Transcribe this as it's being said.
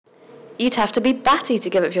You'd have to be batty to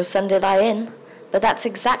give up your Sunday lie-in, but that's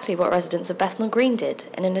exactly what residents of Bethnal Green did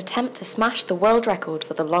in an attempt to smash the world record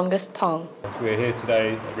for the longest pong. We're here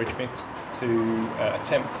today at Richmond to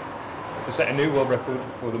attempt to set a new world record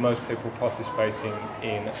for the most people participating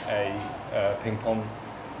in a ping pong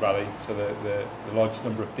rally, so the largest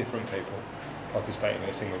number of different people participating in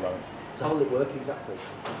a single rally. So how will it work exactly?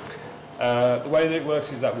 The way that it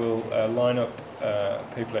works is that we'll line up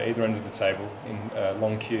people at either end of the table in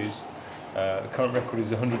long queues. The current record is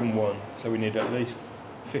 101, so we need at least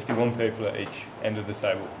 51 people at each end of the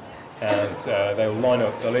table. And they'll line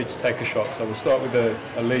up, they'll each take a shot. So we'll start with a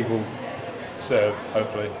legal serve,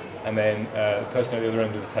 hopefully, and then the person at the other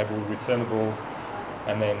end of the table will return the ball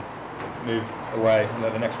and then move away and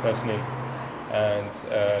let the next person in. And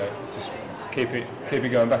just keep it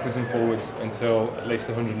going backwards and forwards until at least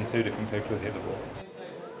 102 different people have hit the ball.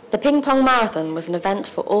 The ping pong marathon was an event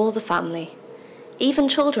for all the family. Even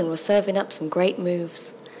children were serving up some great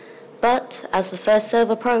moves. But as the first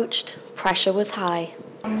serve approached, pressure was high.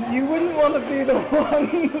 You wouldn't want to be the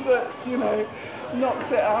one that,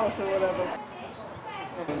 knocks it out or whatever.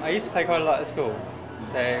 I used to play quite a lot at school,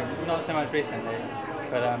 so not so much recently,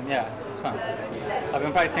 but yeah, it's fun. I've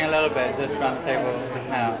been practicing a little bit just around the table just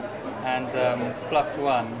now, and fluffed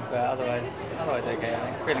one, but otherwise okay, I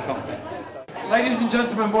think, feeling confident. Ladies and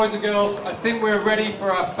gentlemen, boys and girls, I think we're ready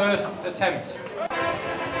for our first attempt.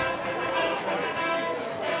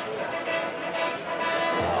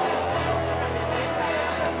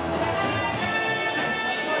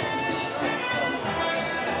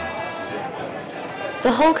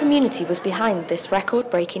 The whole community was behind this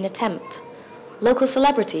record-breaking attempt. Local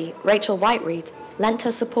celebrity Rachel Whiteread lent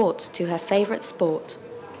her support to her favourite sport.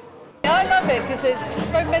 I love it because it's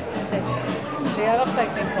very meditative. Actually, I love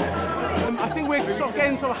playing ping pong. I think we're sort of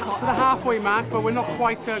getting to the halfway mark, but we're not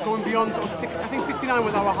quite going beyond sort of 60. I think 69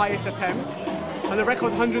 was our highest attempt, and the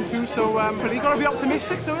record's 102. So you've got to be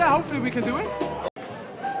optimistic. So yeah, hopefully we can do it.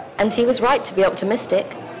 And he was right to be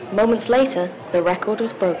optimistic. Moments later, the record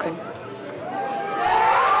was broken.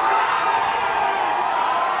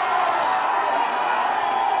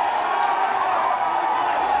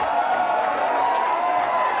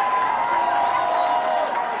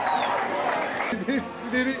 We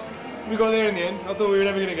did it. We got there in the end. I thought we were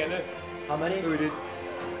never going to get there. How many? But we did.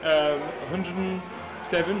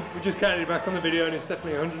 107. We just counted it back on the video and it's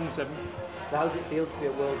definitely 107. So how does it feel to be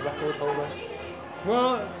a world record holder?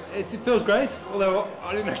 Well, it feels great, although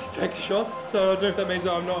I didn't actually take a shot, so I don't know if that means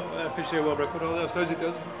that I'm not officially a world record holder. I suppose it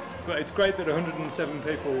does. But it's great that 107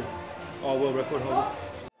 people are world record holders.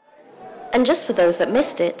 And just for those that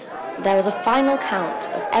missed it, there was a final count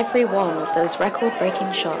of every one of those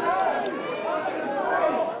record-breaking shots.